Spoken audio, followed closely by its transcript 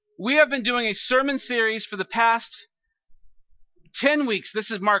We have been doing a sermon series for the past 10 weeks. This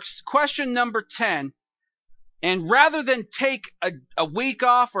is Mark's question number 10. And rather than take a week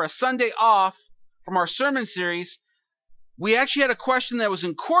off or a Sunday off from our sermon series, we actually had a question that was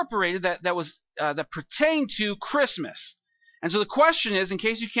incorporated that pertained to Christmas. And so the question is, in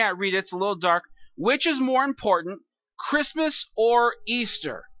case you can't read it, it's a little dark, which is more important, Christmas or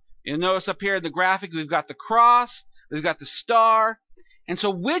Easter? You'll notice up here in the graphic, we've got the cross, we've got the star. And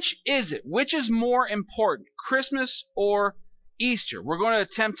so which is it? Which is more important, Christmas or Easter? We're going to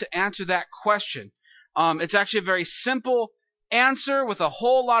attempt to answer that question. It's actually a very simple answer with a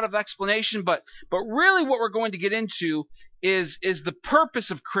whole lot of explanation, but really what we're going to get into is the purpose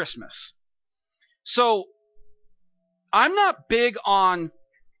of Christmas. So I'm not big on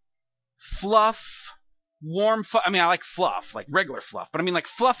fluff, I like fluff, like regular fluff, but I mean like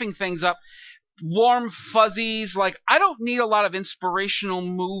fluffing things up, warm fuzzies. Like, I don't need a lot of inspirational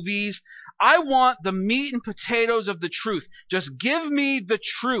movies. I want the meat and potatoes of the truth. Just give me the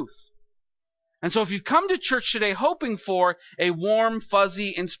truth. And so if you've come to church today hoping for a warm,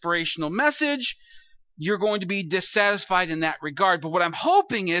 fuzzy, inspirational message, you're going to be dissatisfied in that regard. But what I'm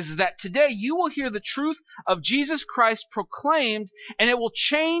hoping is that today you will hear the truth of Jesus Christ proclaimed, and it will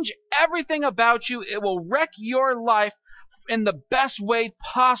change everything about you. It will wreck your life in the best way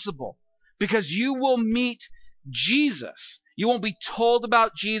possible, because you will meet Jesus. You won't be told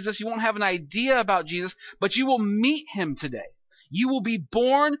about Jesus. You won't have an idea about Jesus, but you will meet him today. You will be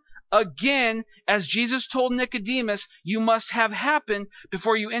born again, as Jesus told Nicodemus, you must have happened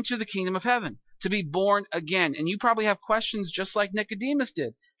before you enter the kingdom of heaven, to be born again. And you probably have questions just like Nicodemus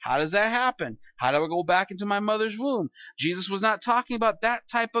did. How does that happen? How do I go back into my mother's womb? Jesus was not talking about that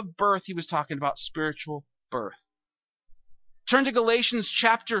type of birth. He was talking about spiritual birth. Turn to Galatians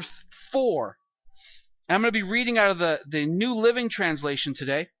chapter 4. And I'm going to be reading out of the New Living Translation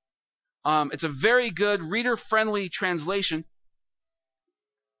today. It's a very good, reader-friendly translation.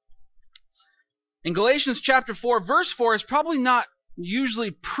 In Galatians chapter 4, verse 4 is probably not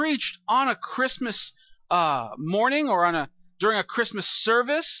usually preached on a Christmas morning or during a Christmas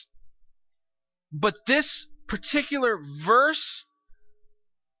service. But this particular verse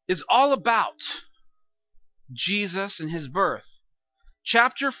is all about Jesus and his birth.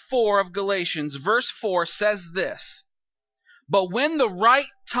 Chapter 4 of Galatians, verse 4 says this: "But when the right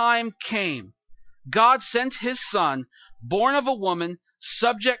time came, God sent his Son, born of a woman,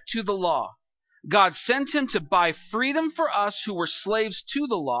 subject to the law. God sent him to buy freedom for us who were slaves to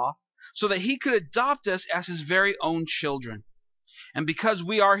the law, so that he could adopt us as his very own children. And because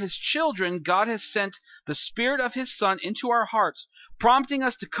we are his children, God has sent the Spirit of his Son into our hearts, prompting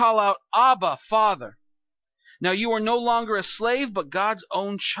us to call out, 'Abba, Father.' Now you are no longer a slave, but God's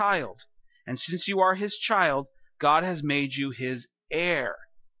own child. And since you are his child, God has made you his heir."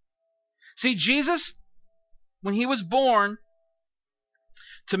 See, Jesus, when he was born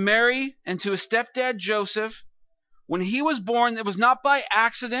to Mary and to his stepdad Joseph, when he was born, it was not by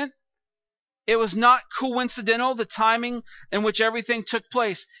accident. It was not coincidental, the timing in which everything took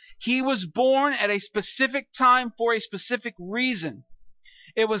place. He was born at a specific time for a specific reason.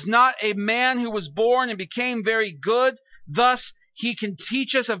 It was not a man who was born and became very good, thus he can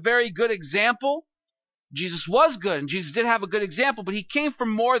teach us a very good example. Jesus was good, and Jesus did have a good example, but he came from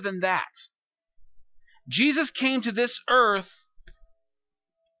more than that. Jesus came to this earth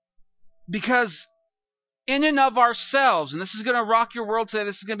because in and of ourselves, and this is going to rock your world today,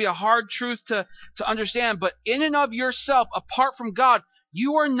 this is going to be a hard truth to understand, but in and of yourself, apart from God,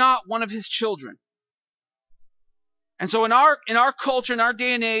 you are not one of his children. And so in our culture, in our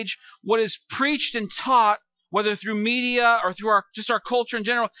day and age, what is preached and taught, whether through media or through our culture in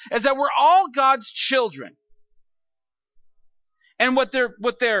general, is that we're all God's children. And what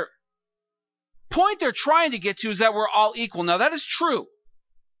their point they're trying to get to is that we're all equal. Now that is true.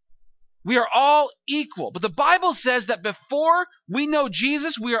 We are all equal. But the Bible says that before we know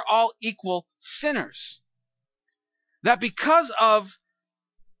Jesus, we are all equal sinners. That because of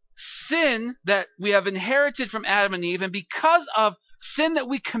sin that we have inherited from Adam and Eve, and because of sin that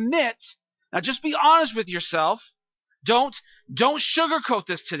we commit, now just be honest with yourself. Don't sugarcoat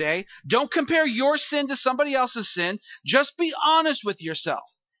this today. Don't compare your sin to somebody else's sin. Just be honest with yourself.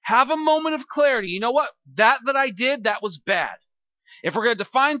 Have a moment of clarity. You know what? That I did, that was bad. If we're going to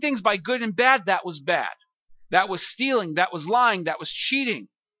define things by good and bad, that was bad. That was stealing. That was lying. That was cheating.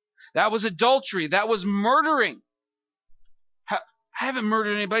 That was adultery. That was murdering. I haven't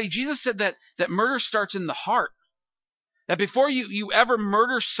murdered anybody. Jesus said that murder starts in the heart. That before you ever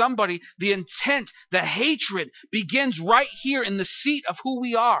murder somebody, the intent, the hatred begins right here in the seat of who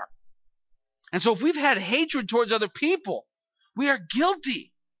we are. And so if we've had hatred towards other people, we are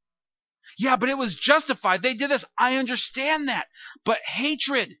guilty. Yeah, but it was justified. They did this. I understand that. But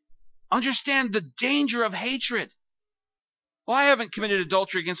hatred, understand the danger of hatred. Well, I haven't committed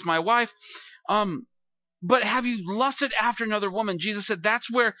adultery against my wife. But have you lusted after another woman? Jesus said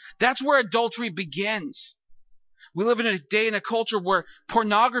that's where adultery begins. We live in a day and a culture where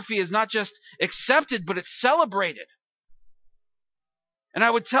pornography is not just accepted, but it's celebrated. And I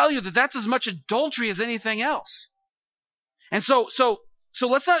would tell you that that's as much adultery as anything else. And so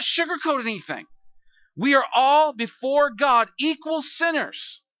let's not sugarcoat anything. We are all before God equal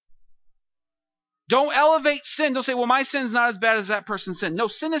sinners. Don't elevate sin. Don't say, well, my sin's not as bad as that person's sin. No,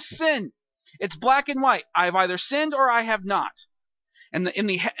 sin is sin. It's black and white. I have either sinned or I have not. And in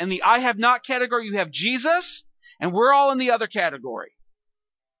the I have not category, you have Jesus, and we're all in the other category.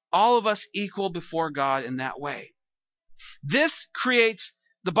 All of us equal before God in that way. This creates,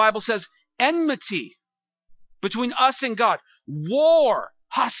 the Bible says, enmity between us and God. War,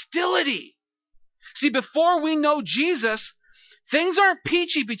 hostility. See, before we know Jesus, things aren't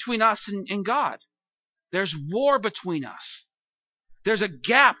peachy between us and God. There's war between us. There's a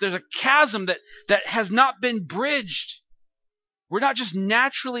gap, there's a chasm that has not been bridged. We're not just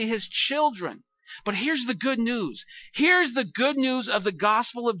naturally his children. But here's the good news. Here's the good news of the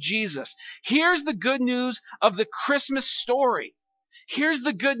gospel of Jesus. Here's the good news of the Christmas story. Here's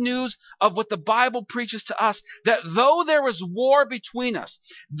the good news of what the Bible preaches to us, that though there is war between us,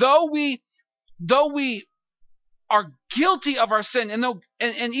 though we are guilty of our sin,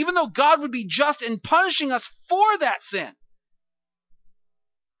 and even though God would be just in punishing us for that sin,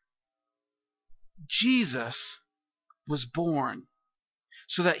 Jesus was born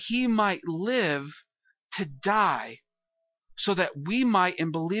so that he might live to die, so that we might, in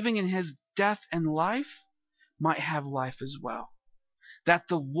believing in his death and life, might have life as well. That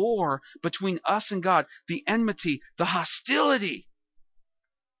the war between us and God, the enmity, the hostility,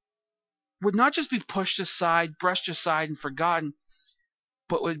 would not just be pushed aside, brushed aside, and forgotten,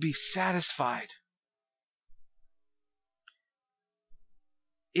 but would be satisfied.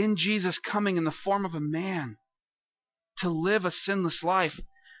 In Jesus coming in the form of a man to live a sinless life,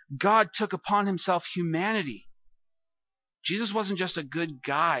 God took upon himself humanity. Jesus wasn't just a good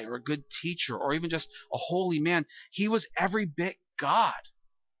guy or a good teacher or even just a holy man. He was every bit God.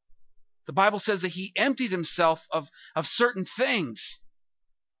 The Bible says that he emptied himself of certain things.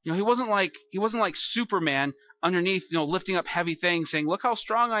 He wasn't like Superman underneath, lifting up heavy things saying, look how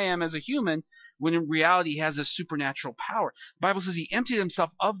strong I am as a human, when in reality he has a supernatural power. The Bible says he emptied himself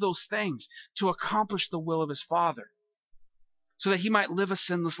of those things to accomplish the will of his Father, so that he might live a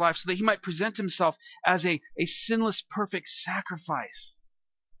sinless life, so that he might present himself as a sinless, perfect sacrifice.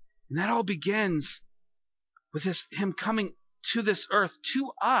 And that all begins with him coming to this earth,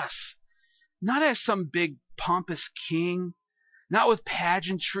 to us, not as some big pompous king, not with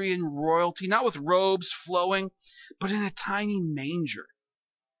pageantry and royalty, not with robes flowing, but in a tiny manger,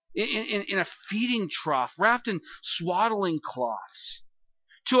 in a feeding trough, wrapped in swaddling cloths,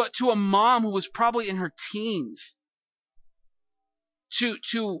 to a mom who was probably in her teens,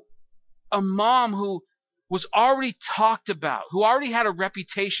 to a mom who was already talked about, who already had a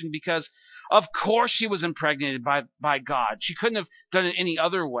reputation because, of course, she was impregnated by God. She couldn't have done it any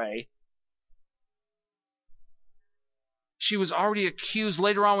other way. She was already accused.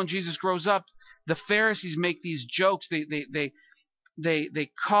 Later on, when Jesus grows up, the Pharisees make these jokes.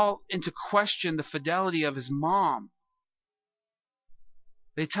 They call into question the fidelity of his mom.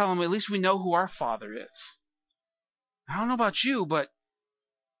 They tell him, at least we know who our father is. I don't know about you, but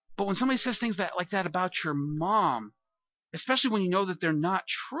when somebody says things like that about your mom, especially when you know that they're not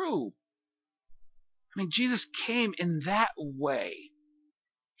true, Jesus came in that way.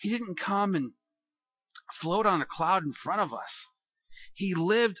 He didn't come and float on a cloud in front of us. He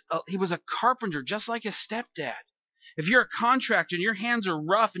was a carpenter just like his stepdad. If you're a contractor and your hands are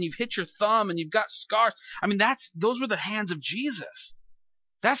rough and you've hit your thumb and you've got scars, those were the hands of Jesus.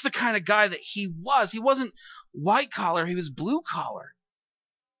 That's the kind of guy that he was. He wasn't white collar, he was blue collar.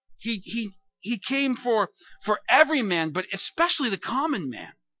 He came for every man, but especially the common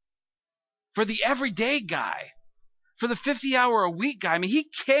man. For the everyday guy, for the 50-hour-a-week guy. He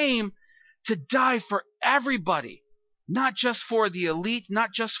came to die for everybody, not just for the elite,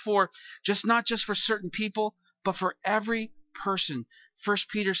 not just for certain people, but for every person. 1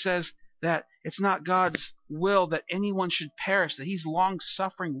 Peter says that it's not God's will that anyone should perish, that he's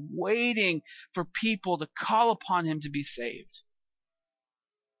long-suffering, waiting for people to call upon him to be saved.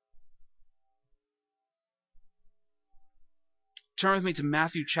 Turn with me to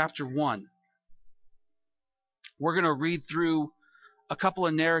Matthew chapter 1. We're going to read through a couple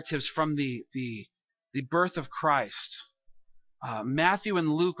of narratives from the birth of Christ. Matthew and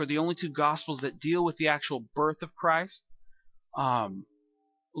Luke are the only two Gospels that deal with the actual birth of Christ.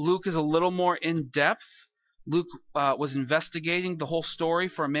 Luke is a little more in depth. Luke was investigating the whole story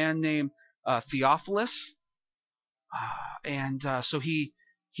for a man named Theophilus. So he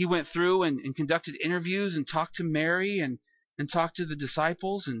went through and conducted interviews and talked to Mary and talked to the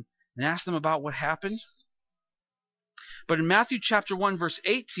disciples and asked them about what happened. But in Matthew chapter 1, verse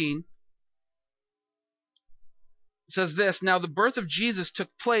 18, it says this, "Now the birth of Jesus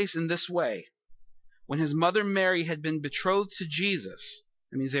took place in this way. When his mother Mary had been betrothed to Jesus,"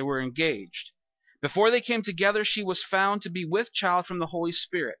 that means they were engaged, "before they came together, she was found to be with child from the Holy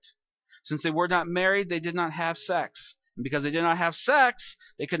Spirit. Since they were not married, they did not have sex. And because they did not have sex,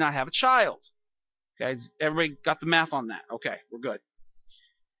 they could not have a child." Okay, everybody got the math on that? Okay, we're good.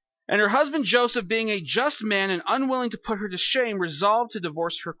 "And her husband Joseph, being a just man and unwilling to put her to shame, resolved to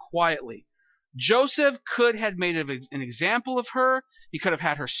divorce her quietly." Joseph could have made an example of her. He could have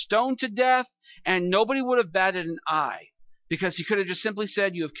had her stoned to death, and nobody would have batted an eye, because he could have just simply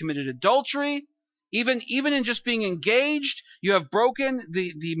said, "You have committed adultery. Even in just being engaged, you have broken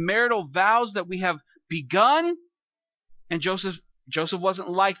the marital vows that we have begun." And Joseph wasn't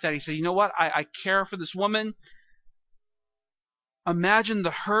like that. He said, "You know what? I care for this woman." Imagine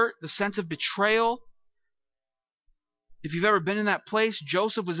the hurt, the sense of betrayal. If you've ever been in that place,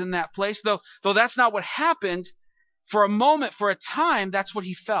 Joseph was in that place. Though that's not what happened, for a moment, for a time, that's what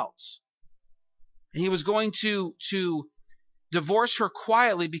he felt. And he was going to divorce her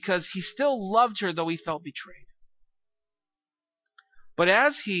quietly because he still loved her, though he felt betrayed. But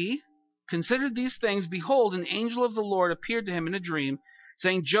as he considered these things, behold, an angel of the Lord appeared to him in a dream,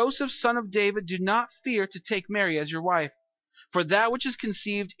 saying, "Joseph, son of David, do not fear to take Mary as your wife, for that which is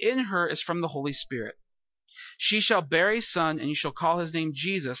conceived in her is from the Holy Spirit. She shall bear a son, and you shall call his name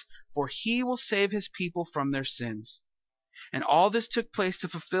Jesus, for he will save his people from their sins." And all this took place to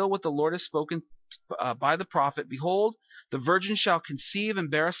fulfill what the Lord has spoken by the prophet. "Behold, the virgin shall conceive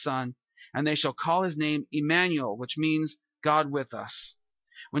and bear a son, and they shall call his name Emmanuel," which means God with us.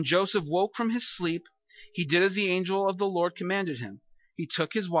 When Joseph woke from his sleep, he did as the angel of the Lord commanded him. He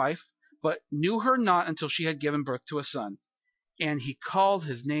took his wife, but knew her not until she had given birth to a son, and he called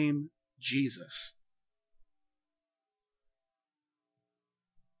his name Jesus.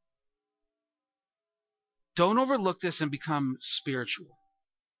 Don't overlook this and become spiritual.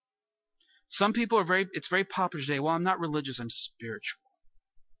 Some people it's very popular today. "Well, I'm not religious, I'm spiritual.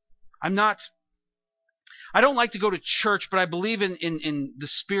 I don't like to go to church, but I believe in the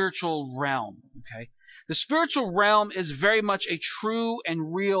spiritual realm." Okay? The spiritual realm is very much a true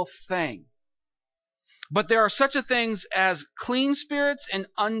and real thing. But there are such a things as clean spirits and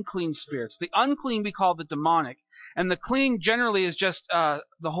unclean spirits. The unclean we call the demonic, and the clean generally is just the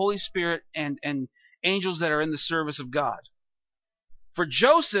Holy Spirit and angels that are in the service of God. For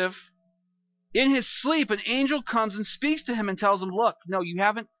Joseph, in his sleep, an angel comes and speaks to him and tells him, "Look, no, you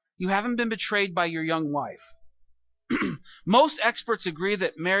haven't been betrayed by your young wife." Most experts agree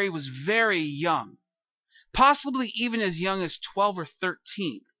that Mary was very young, possibly even as young as 12 or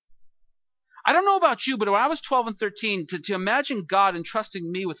 13. I don't know about you, but when I was 12 and 13, to imagine God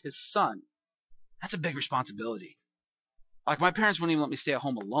entrusting me with his son, that's a big responsibility. Like, my parents wouldn't even let me stay at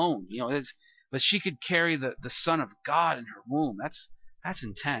home alone, but she could carry the Son of God in her womb. That's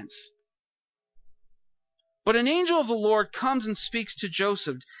intense. But an angel of the Lord comes and speaks to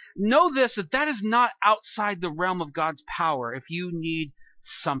Joseph. Know this, that is not outside the realm of God's power if you need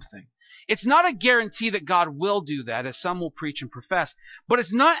something. It's not a guarantee that God will do that, as some will preach and profess, but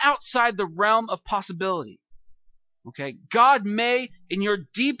it's not outside the realm of possibility. Okay? God may, in your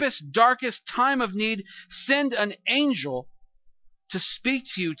deepest, darkest time of need, send an angel to speak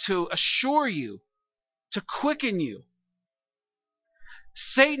to you, to assure you, to quicken you.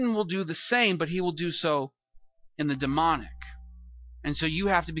 Satan will do the same, but he will do so in the demonic. And so you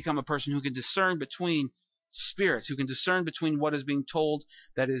have to become a person who can discern between spirits, who can discern between what is being told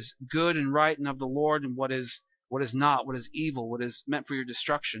that is good and right and of the Lord, and what is not, what is evil, what is meant for your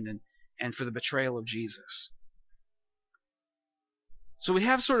destruction and for the betrayal of Jesus. So we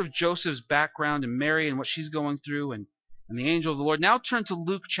have sort of Joseph's background and Mary and what she's going through and the angel of the Lord. Now turn to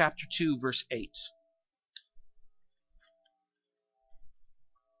Luke chapter 2, verse 8.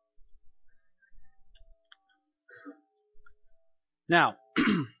 Now,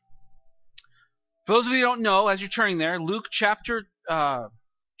 for those of you who don't know, as you're turning there, Luke chapter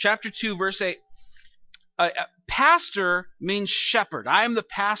 2, verse 8. Pastor means shepherd. I am the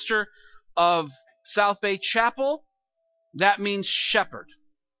pastor of South Bay Chapel. That means shepherd.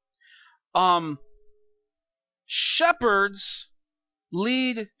 Shepherds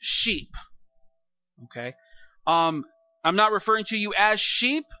lead sheep. Okay. I'm not referring to you as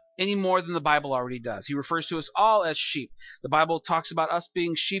sheep any more than the Bible already does. He refers to us all as sheep. The Bible talks about us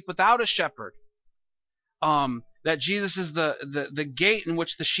being sheep without a shepherd. That Jesus is the gate in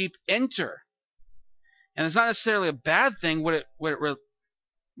which the sheep enter. And it's not necessarily a bad thing. What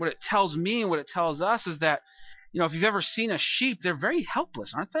it tells me and what it tells us is that, if you've ever seen a sheep, they're very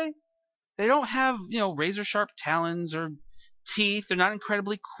helpless, aren't they? They don't have, razor sharp talons or teeth. They're not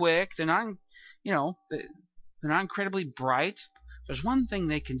incredibly quick. They're not, they're not incredibly bright. There's one thing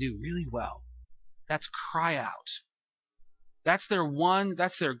they can do really well. That's cry out. That's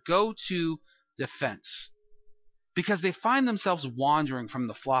their go-to defense. Because they find themselves wandering from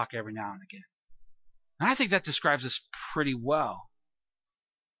the flock every now and again. And I think that describes us pretty well.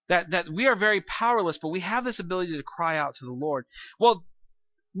 That we are very powerless, but we have this ability to cry out to the Lord. Well,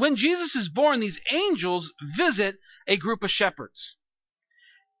 when Jesus is born, these angels visit a group of shepherds.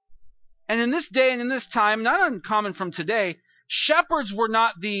 And in this day and in this time, not uncommon from today, shepherds were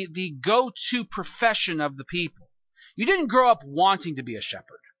not the go-to profession of the people. You didn't grow up wanting to be a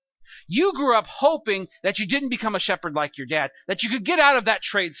shepherd. You grew up hoping that you didn't become a shepherd like your dad, that you could get out of that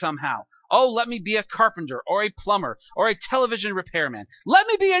trade somehow. Oh, let me be a carpenter or a plumber or a television repairman. Let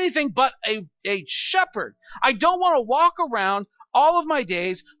me be anything but a shepherd. I don't want to walk around all of my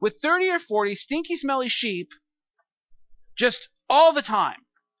days with 30 or 40 stinky, smelly sheep just all the time.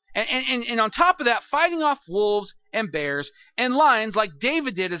 And on top of that, fighting off wolves and bears and lions like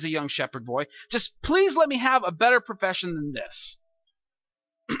David did as a young shepherd boy. Just please let me have a better profession than this.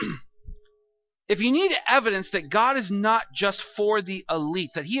 If you need evidence that God is not just for the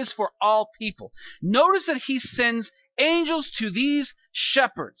elite, that he is for all people, notice that he sends angels to these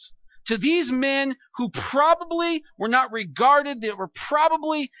shepherds, to these men who probably were not regarded, that were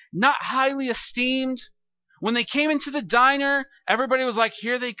probably not highly esteemed. When they came into the diner, everybody was like,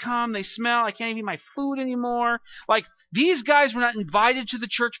 here they come, they smell, I can't even eat my food anymore. Like, these guys were not invited to the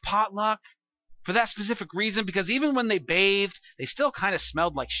church potluck for that specific reason, because even when they bathed, they still kind of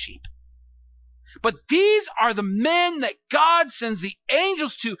smelled like sheep. But these are the men that God sends the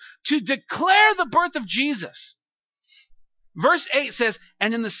angels to declare the birth of Jesus. Verse 8 says,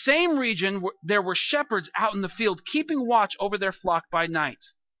 and in the same region there were shepherds out in the field, keeping watch over their flock by night.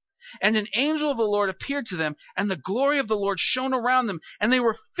 And an angel of the Lord appeared to them, and the glory of the Lord shone around them, and they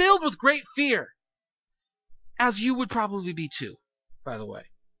were filled with great fear. As you would probably be too, by the way.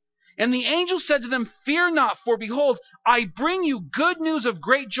 And the angel said to them, fear not, for behold, I bring you good news of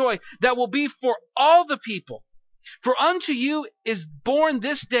great joy that will be for all the people. For unto you is born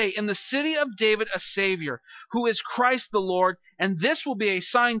this day in the city of David a Savior, who is Christ the Lord, and this will be a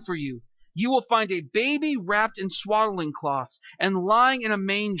sign for you. You will find a baby wrapped in swaddling cloths and lying in a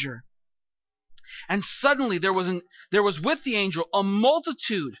manger. And suddenly there was with the angel a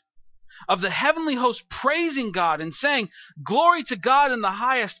multitude of the heavenly host praising God and saying, glory to God in the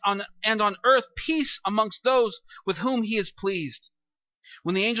highest, and on earth peace amongst those with whom he is pleased.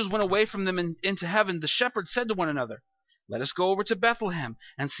 When the angels went away from them into heaven, the shepherds said to one another, let us go over to Bethlehem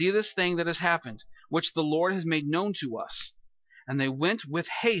and see this thing that has happened, which the Lord has made known to us. And they went with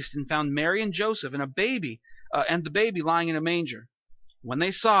haste and found Mary and Joseph and the baby lying in a manger. When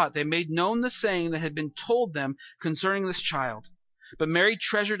they saw it, they made known the saying that had been told them concerning this child. But Mary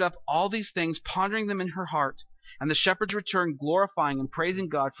treasured up all these things, pondering them in her heart. And the shepherds returned, glorifying and praising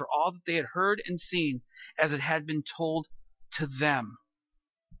God for all that they had heard and seen, as it had been told to them.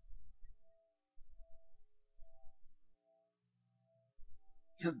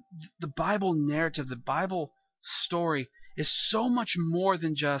 The Bible narrative, the Bible story is so much more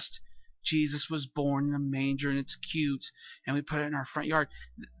than just Jesus was born in a manger and it's cute and we put it in our front yard.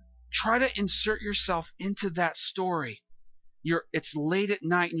 Try to insert yourself into that story. It's late at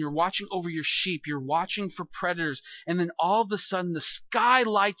night and you're watching over your sheep. You're watching for predators. And then all of a sudden the sky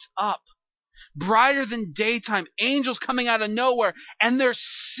lights up. Brighter than daytime. Angels coming out of nowhere. And they're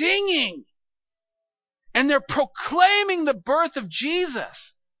singing. And they're proclaiming the birth of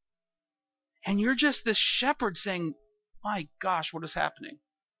Jesus. And you're just this shepherd saying, my gosh, what is happening?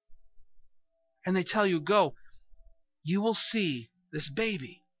 And they tell you, go. You will see this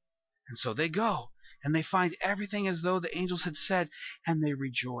baby. And so they go. And they find everything as though the angels had said, and they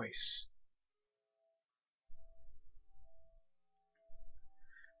rejoice.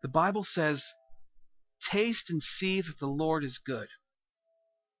 The Bible says, taste and see that the Lord is good.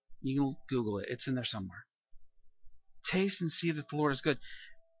 You can Google it. It's in there somewhere. Taste and see that the Lord is good.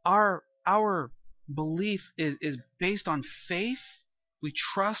 Our belief is based on faith. We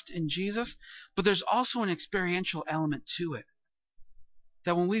trust in Jesus. But there's also an experiential element to it.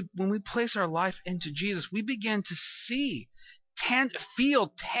 That when we place our life into Jesus, we begin to see,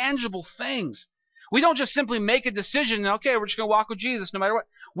 feel tangible things. We don't just simply make a decision, okay, we're just going to walk with Jesus no matter what.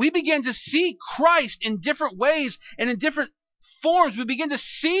 We begin to see Christ in different ways and in different forms. We begin to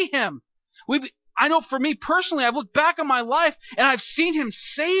see him. I know for me personally, I've looked back on my life and I've seen him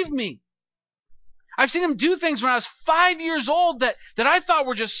save me. I've seen him do things when I was 5 years old that I thought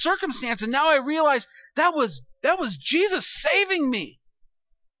were just circumstance, and now I realize that was Jesus saving me.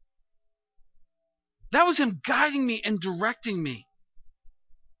 That was him guiding me and directing me.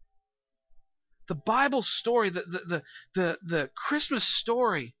 The Bible story, the Christmas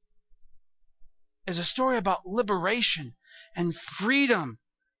story, is a story about liberation and freedom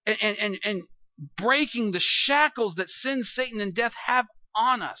and breaking the shackles that sin, Satan, and death have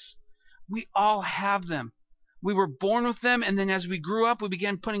on us. We all have them. We were born with them, and then as we grew up, we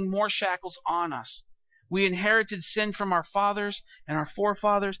began putting more shackles on us. We inherited sin from our fathers and our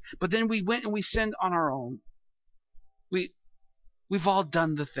forefathers, but then we went and we sinned on our own. We've all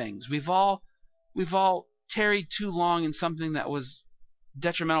done the things. We've all tarried too long in something that was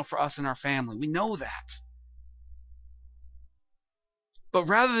detrimental for us and our family. We know that. But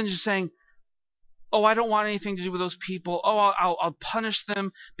rather than just saying, oh, I don't want anything to do with those people, oh, I'll punish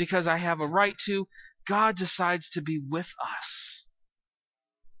them because I have a right to, God decides to be with us.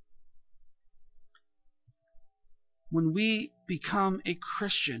 When we become a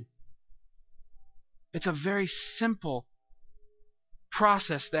Christian, it's a very simple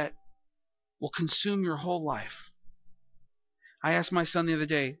process that will consume your whole life. I asked my son the other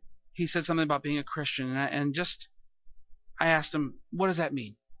day, he said something about being a Christian, and I asked him, what does that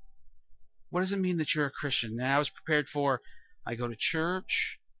mean? What does it mean that you're a Christian? And I was prepared for, I go to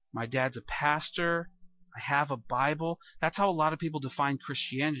church, my dad's a pastor, I have a Bible. That's how a lot of people define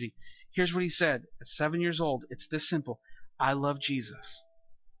Christianity. Here's what he said at 7 years old. It's this simple. I love Jesus.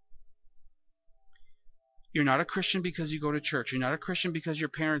 You're not a Christian because you go to church. You're not a Christian because your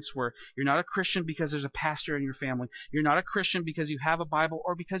parents were. You're not a Christian because there's a pastor in your family. You're not a Christian because you have a Bible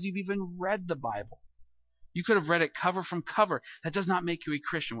or because you've even read the Bible. You could have read it cover from cover. That does not make you a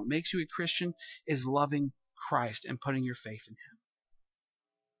Christian. What makes you a Christian is loving Christ and putting your faith in him.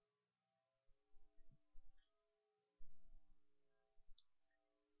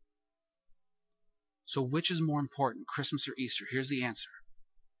 So which is more important, Christmas or Easter? Here's the answer.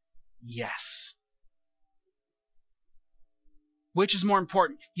 Yes. Which is more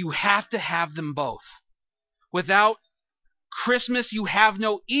important? You have to have them both. Without Christmas, you have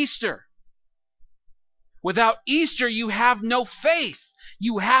no Easter. Without Easter, you have no faith.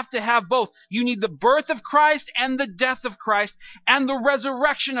 You have to have both. You need the birth of Christ and the death of Christ and the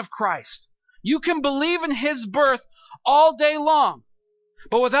resurrection of Christ. You can believe in his birth all day long,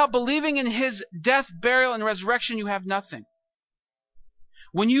 but without believing in his death, burial, and resurrection, you have nothing.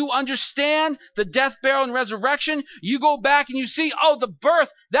 When you understand the death, burial, and resurrection, you go back and you see, oh, the birth,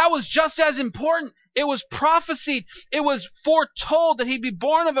 that was just as important. It was prophesied. It was foretold that he'd be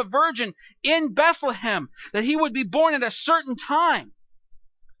born of a virgin in Bethlehem, that he would be born at a certain time.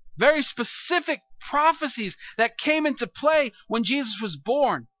 Very specific prophecies that came into play when Jesus was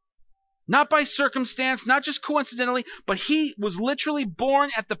born. Not by circumstance, not just coincidentally, but he was literally born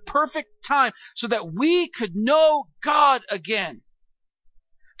at the perfect time so that we could know God again.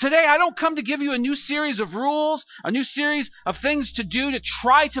 Today, I don't come to give you a new series of rules, a new series of things to do to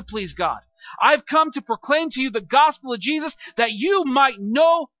try to please God. I've come to proclaim to you the gospel of Jesus that you might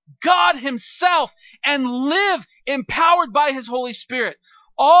know God himself and live empowered by his Holy Spirit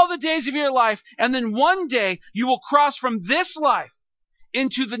all the days of your life, and then one day you will cross from this life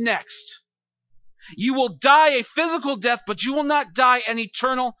into the next. You will die a physical death, but you will not die an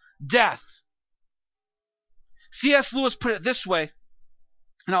eternal death. C.S. Lewis put it this way,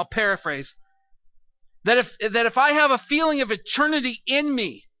 and I'll paraphrase, that if I have a feeling of eternity in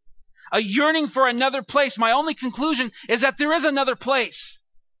me, a yearning for another place, my only conclusion is that there is another place.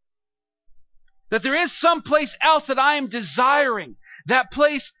 That there is some place else that I am desiring. That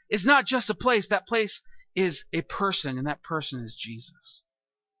place is not just a place, that place is a person, and that person is Jesus.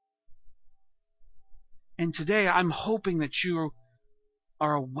 And today I'm hoping that you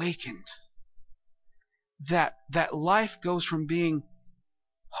are awakened. That life goes from being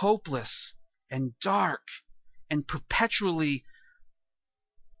hopeless and dark and perpetually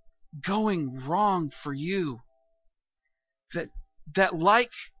going wrong for you. That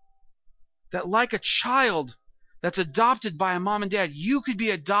like a child that's adopted by a mom and dad, you could be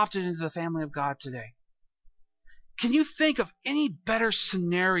adopted into the family of God today. Can you think of any better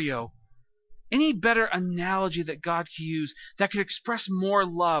scenario, any better analogy that God could use that could express more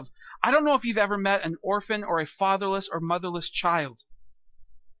love? I don't know if you've ever met an orphan or a fatherless or motherless child.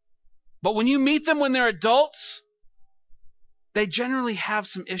 But when you meet them when they're adults, they generally have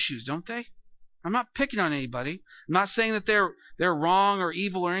some issues, don't they? I'm not picking on anybody. I'm not saying that they're wrong or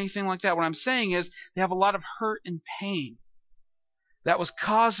evil or anything like that. What I'm saying is they have a lot of hurt and pain that was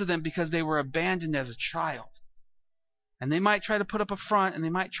caused to them because they were abandoned as a child. And they might try to put up a front and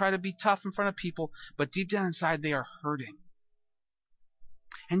they might try to be tough in front of people, but deep down inside they are hurting.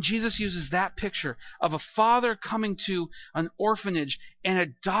 And Jesus uses that picture of a father coming to an orphanage and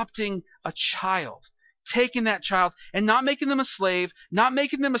adopting a child, taking that child and not making them a slave, not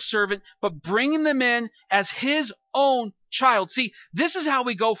making them a servant, but bringing them in as his own child. See, this is how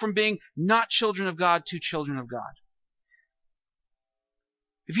we go from being not children of God to children of God.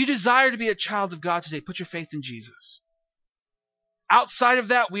 If you desire to be a child of God today, put your faith in Jesus. Outside of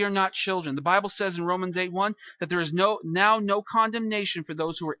that, we are not children. The Bible says in Romans 8:1 that there is now no condemnation for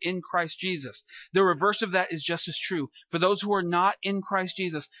those who are in Christ Jesus. The reverse of that is just as true. For those who are not in Christ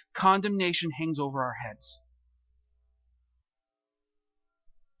Jesus, condemnation hangs over our heads.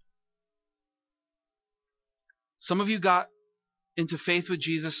 Some of you got into faith with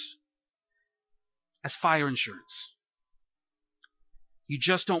Jesus as fire insurance. You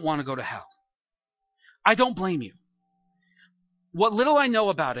just don't want to go to hell. I don't blame you. What little I know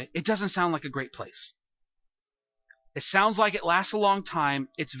about it, it doesn't sound like a great place. It sounds like it lasts a long time,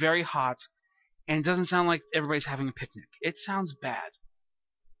 it's very hot, and it doesn't sound like everybody's having a picnic. It sounds bad.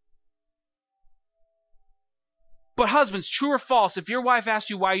 But husbands, true or false, if your wife asked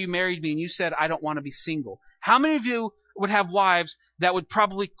you why you married me and you said, I don't want to be single, how many of you would have wives that would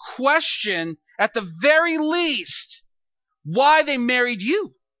probably question, at the very least, why they married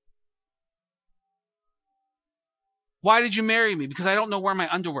you? Why did you marry me? Because I don't know where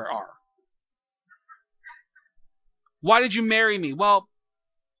my underwear are. Why did you marry me? Well,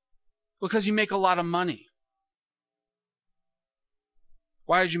 because you make a lot of money.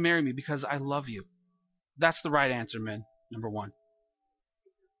 Why did you marry me? Because I love you. That's the right answer, men. Number one.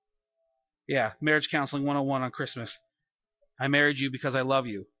 Yeah, marriage counseling 101 on Christmas. I married you because I love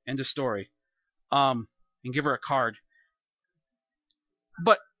you. End of story. And give her a card.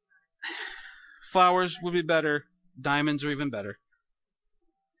 But flowers would be better. Diamonds are even better.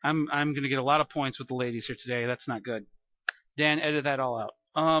 I'm going to get a lot of points with the ladies here today. That's not good. Dan, edit that all out.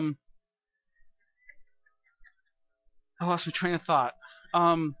 I lost my train of thought.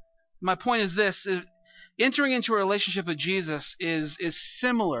 My point is this. Entering into a relationship with Jesus is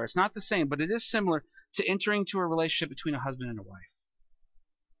similar. It's not the same, but it is similar to entering into a relationship between a husband and a wife.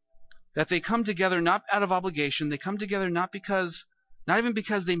 That they come together not out of obligation. They come together not even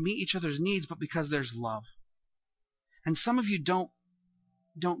because they meet each other's needs, but because there's love. And some of you don't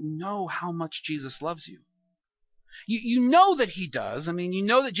know how much Jesus loves you. You know that he does. I mean, you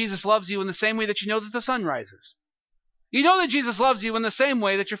know that Jesus loves you in the same way that you know that the sun rises. You know that Jesus loves you in the same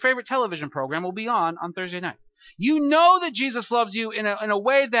way that your favorite television program will be on Thursday night. You know that Jesus loves you in a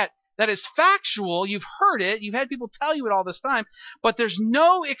way that is factual. You've heard it. You've had people tell you it all this time, but there's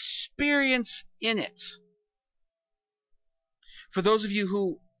no experience in it. For those of you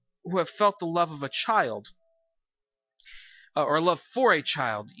who have felt the love of a child, or love for a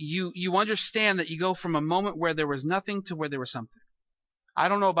child, you understand that you go from a moment where there was nothing to where there was something. I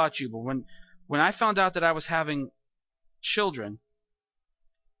don't know about you, but when I found out that I was having children,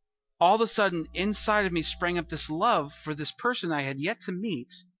 all of a sudden inside of me sprang up this love for this person I had yet to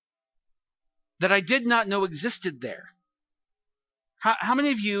meet that I did not know existed there. How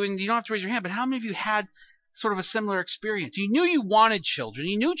many of you, and you don't have to raise your hand, but how many of you had sort of a similar experience? You knew you wanted children.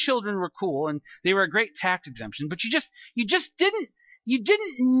 You knew children were cool and they were a great tax exemption, but you just didn't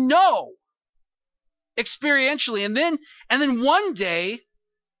know experientially. And then one day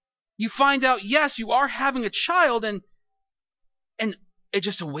you find out, yes, you are having a child, and it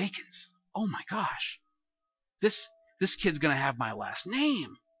just awakens. Oh my gosh. This kid's going to have my last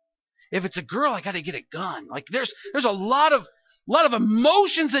name. If it's a girl, I got to get a gun. Like there's a lot of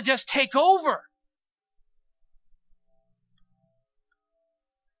emotions that just take over.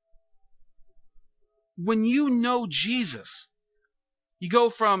 When you know Jesus, you go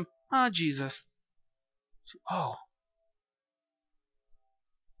from, Jesus, to,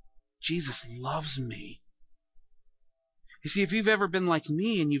 Jesus loves me. You see, if you've ever been like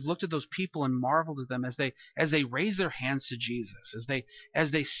me and you've looked at those people and marveled at them as they raise their hands to Jesus,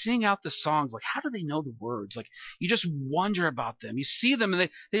 as they sing out the songs, like how do they know the words? Like you just wonder about them. You see them and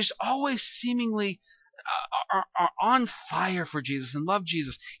they just always seemingly are on fire for Jesus and love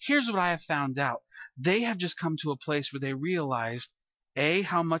Jesus. Here's what I have found out. They have just come to a place where they realized, A,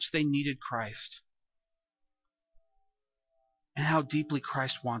 how much they needed Christ and how deeply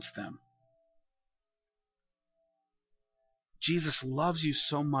Christ wants them. Jesus loves you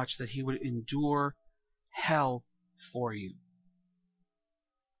so much that he would endure hell for you.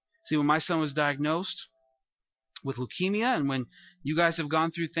 See, when my son was diagnosed with leukemia, and when you guys have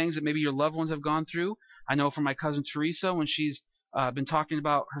gone through things that maybe your loved ones have gone through, I know from my cousin Teresa, when she's been talking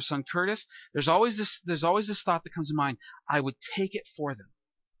about her son Curtis, there's always this thought that comes to mind: I would take it for them.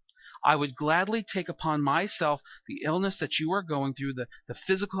 I would gladly take upon myself the illness that you are going through, the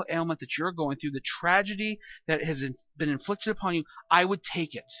physical ailment that you're going through, the tragedy that has been inflicted upon you. I would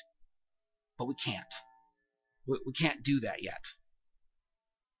take it. But we can't. We can't do that yet.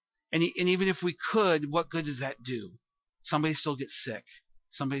 And even if we could, what good does that do? Somebody still gets sick.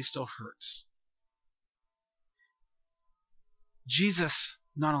 Somebody still hurts. Jesus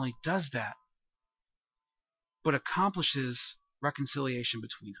not only does that, but accomplishes reconciliation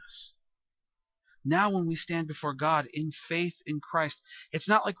between us. Now when we stand before God in faith in Christ, it's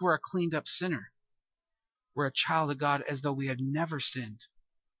not like we're a cleaned up sinner. We're a child of God as though we had never sinned.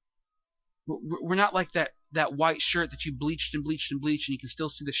 We're not like that white shirt that you bleached and bleached and bleached and you can still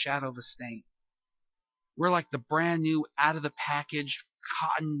see the shadow of a stain. We're like the brand new, out of the package,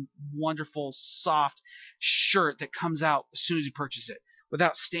 cotton, wonderful, soft shirt that comes out as soon as you purchase it,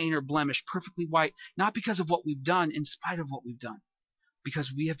 without stain or blemish, perfectly white, not because of what we've done, in spite of what we've done,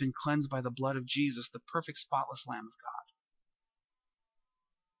 because we have been cleansed by the blood of Jesus, the perfect, spotless Lamb of God.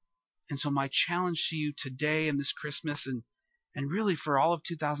 And so my challenge to you today and this Christmas, and really for all of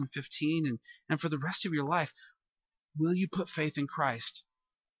 2015 and for the rest of your life, will you put faith in Christ?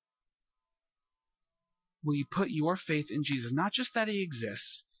 Will you put your faith in Jesus? Not just that he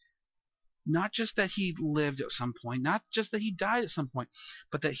exists, not just that he lived at some point, not just that he died at some point,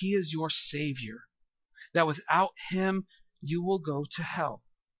 but that he is your Savior. That without him, you will go to hell.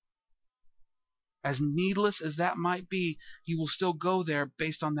 As needless as that might be, you will still go there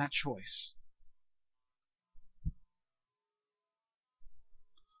based on that choice.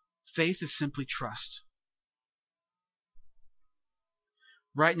 Faith is simply trust.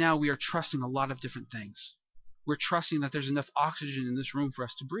 Right now, we are trusting a lot of different things. We're trusting that there's enough oxygen in this room for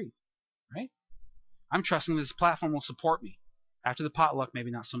us to breathe, right? I'm trusting this platform will support me. After the potluck,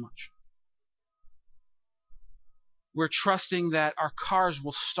 maybe not so much. We're trusting that our cars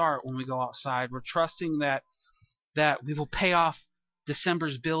will start when we go outside. We're trusting that we will pay off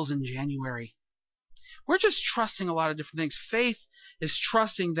December's bills in January. We're just trusting a lot of different things. Faith is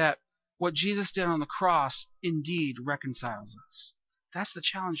trusting that what Jesus did on the cross indeed reconciles us. That's the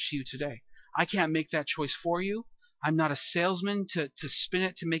challenge to you today. I can't make that choice for you. I'm not a salesman to spin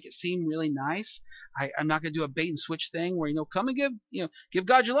it to make it seem really nice. I'm not going to do a bait and switch thing where, come and give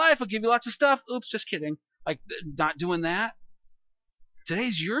God your life. I'll give you lots of stuff. Oops, just kidding. Like, not doing that.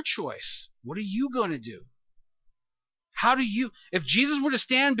 Today's your choice. What are you going to do? If Jesus were to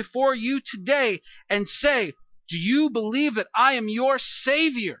stand before you today and say, do you believe that I am your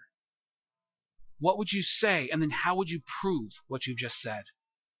Savior? What would you say? And then how would you prove what you've just said?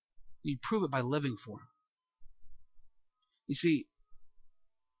 You'd prove it by living for him. You see,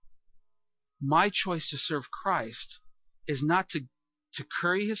 my choice to serve Christ is not to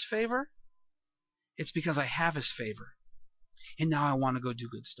curry his favor. It's because I have his favor. And now I want to go do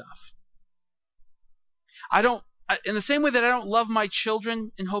good stuff. In the same way that I don't love my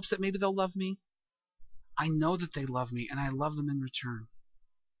children in hopes that maybe they'll love me, I know that they love me and I love them in return.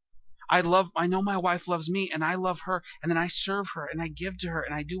 I know my wife loves me and I love her, and then I serve her and I give to her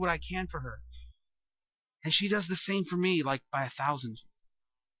and I do what I can for her. And she does the same for me, like by 1,000.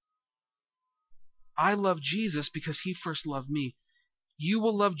 I love Jesus because he first loved me. You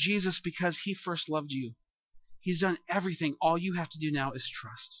will love Jesus because he first loved you. He's done everything. All you have to do now is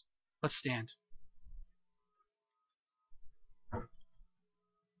trust. Let's stand. The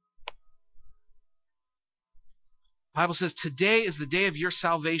Bible says today is the day of your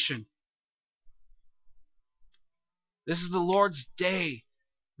salvation. This is the Lord's day.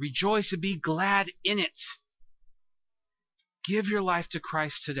 Rejoice and be glad in it. Give your life to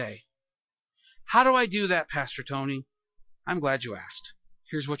Christ today. How do I do that, Pastor Tony? I'm glad you asked.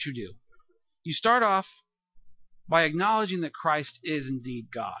 Here's what you do. You start off by acknowledging that Christ is indeed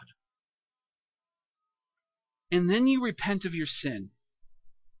God. And then you repent of your sin.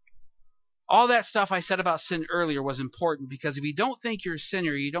 All that stuff I said about sin earlier was important because if you don't think you're a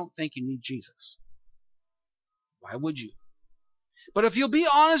sinner, you don't think you need Jesus. Why would you? But if you'll be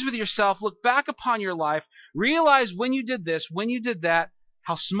honest with yourself, look back upon your life, realize when you did this, when you did that,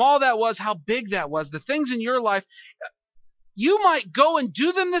 how small that was, how big that was, the things in your life, you might go and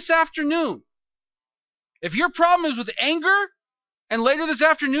do them this afternoon. If your problem is with anger, and later this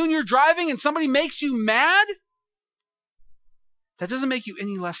afternoon you're driving and somebody makes you mad, that doesn't make you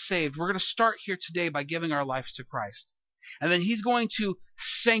any less saved. We're going to start here today by giving our lives to Christ. And then he's going to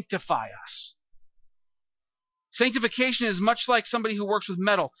sanctify us. Sanctification is much like somebody who works with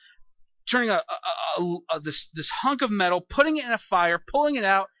metal. turning this hunk of metal, putting it in a fire, pulling it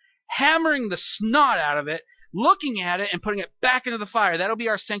out, hammering the snot out of it, looking at it, and putting it back into the fire. That'll be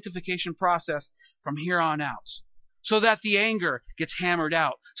our sanctification process from here on out. So that the anger gets hammered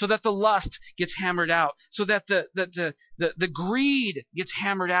out, so that the lust gets hammered out, so that the greed gets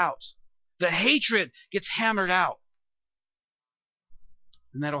hammered out, the hatred gets hammered out.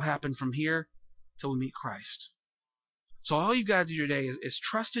 And that'll happen from here till we meet Christ. So all you've got to do today is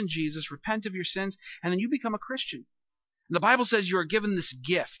trust in Jesus, repent of your sins, and then you become a Christian. And the Bible says you are given this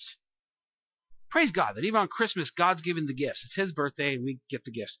gift. Praise God that even on Christmas, God's giving the gifts. It's His birthday and we get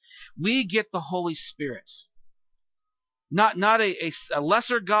the gifts. We get the Holy Spirit. Not a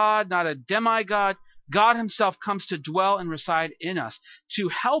lesser God, not a demigod. God Himself comes to dwell and reside in us to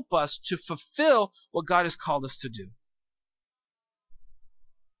help us to fulfill what God has called us to do.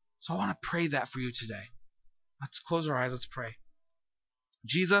 So I want to pray that for you today. Let's close our eyes. Let's pray.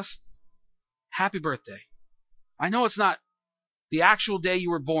 Jesus, happy birthday. I know it's not the actual day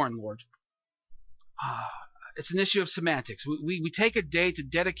you were born, Lord. It's an issue of semantics. We take a day to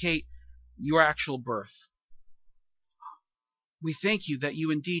dedicate your actual birth. We thank you that you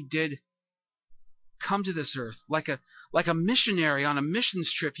indeed did come to this earth like a missionary on a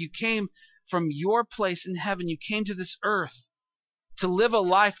missions trip. You came from your place in heaven. You came to this earth to live a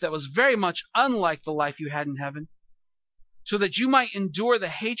life that was very much unlike the life you had in heaven, so that you might endure the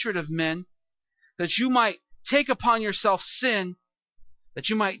hatred of men, that you might take upon yourself sin, that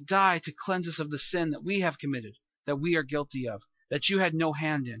you might die to cleanse us of the sin that we have committed, that we are guilty of, that you had no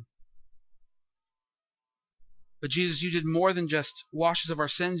hand in. But Jesus, you did more than just wash us of our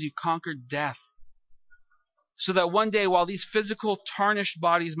sins. You conquered death. So that one day, while these physical, tarnished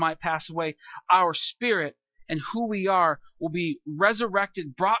bodies might pass away, our spirit and who we are will be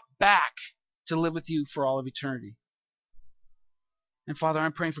resurrected, brought back to live with you for all of eternity. And Father,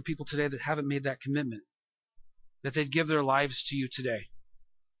 I'm praying for people today that haven't made that commitment, that they'd give their lives to you today.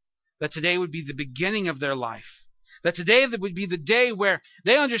 That today would be the beginning of their life. That today would be the day where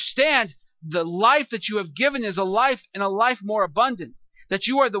they understand the life that you have given is a life and a life more abundant. That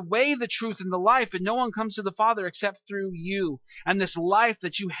you are the way, the truth, and the life, and no one comes to the Father except through you. And this life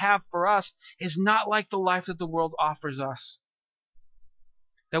that you have for us is not like the life that the world offers us.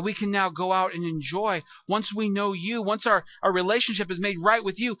 That we can now go out and enjoy, once we know you, once our relationship is made right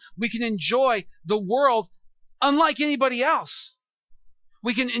with you, we can enjoy the world unlike anybody else.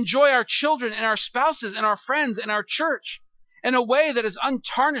 We can enjoy our children and our spouses and our friends and our church in a way that is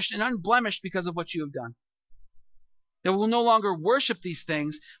untarnished and unblemished because of what you have done. That we will no longer worship these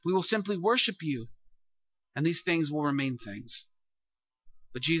things, we will simply worship you, and these things will remain things.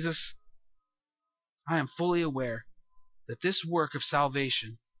 But Jesus, I am fully aware that this work of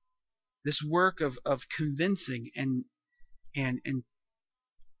salvation, this work of convincing and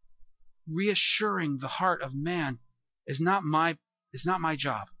reassuring the heart of man is not my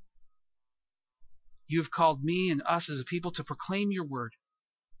job. You have called me and us as a people to proclaim your word,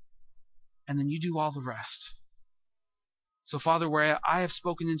 and then you do all the rest. So, Father, where I have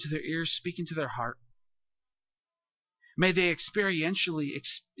spoken into their ears, speak into their heart. May they experientially,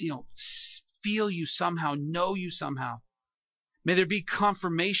 feel you somehow, know you somehow. May there be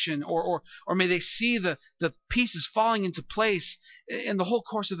confirmation, or may they see the pieces falling into place in the whole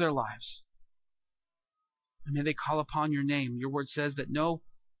course of their lives. And may they call upon your name. Your word says that no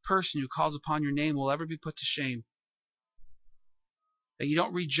person who calls upon your name will ever be put to shame. That you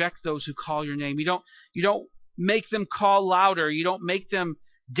don't reject those who call your name. You don't make them call louder. You don't make them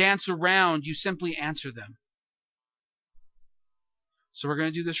dance around. You simply answer them. So we're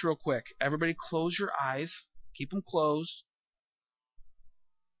going to do this real quick. Everybody close your eyes. Keep them closed.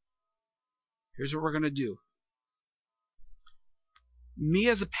 Here's what we're going to do. Me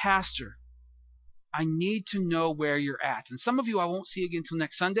as a pastor, I need to know where you're at. And some of you I won't see again until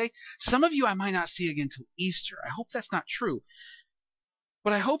next Sunday. Some of you I might not see again until Easter. I hope that's not true.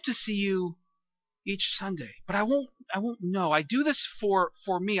 But I hope to see you each Sunday. But I won't know. I do this for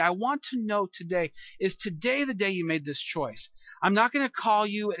me. I want to know today, is today the day you made this choice? I'm not going to call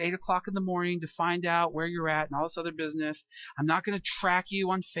you at 8 o'clock in the morning to find out where you're at and all this other business. I'm not going to track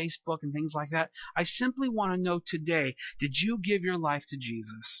you on Facebook and things like that. I simply want to know today, did you give your life to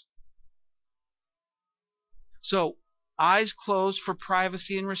Jesus? So, eyes closed for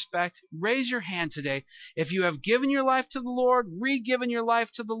privacy and respect. Raise your hand today if you have given your life to the Lord, re-given your life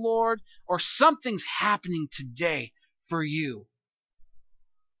to the Lord, or something's happening today for you.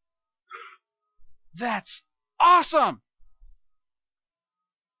 That's awesome!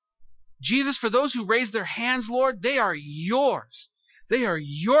 Jesus, for those who raise their hands, Lord, they are yours. They are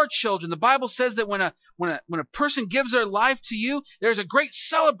your children. The Bible says that when a person gives their life to you, there's a great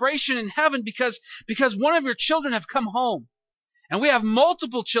celebration in heaven because one of your children have come home. And we have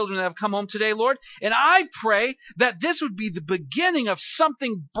multiple children that have come home today, Lord. And I pray that this would be the beginning of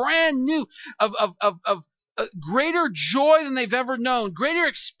something brand new, of greater joy than they've ever known, greater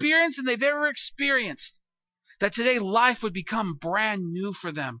experience than they've ever experienced. That today life would become brand new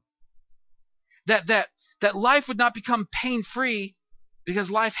for them. That life would not become pain-free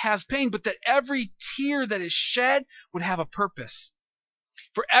because life has pain, but that every tear that is shed would have a purpose.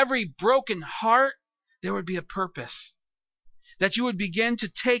 For every broken heart, there would be a purpose. That you would begin to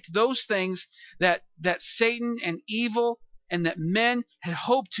take those things that Satan and evil and that men had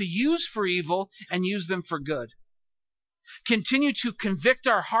hoped to use for evil and use them for good. Continue to convict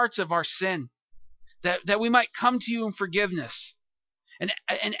our hearts of our sin, that we might come to you in forgiveness and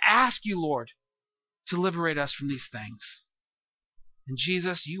ask you, Lord, to liberate us from these things. And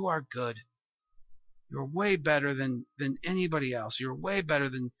Jesus, you are good. You're way better than anybody else. You're way better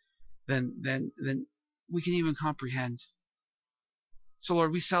than we can even comprehend. So,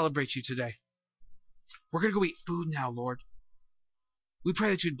 Lord, we celebrate you today. We're going to go eat food now, Lord. We pray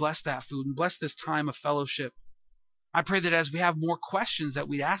that you'd bless that food and bless this time of fellowship. I pray that as we have more questions that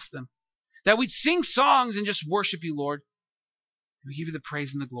we'd ask them, that we'd sing songs and just worship you, Lord. We give you the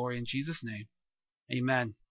praise and the glory in Jesus' name. Amen.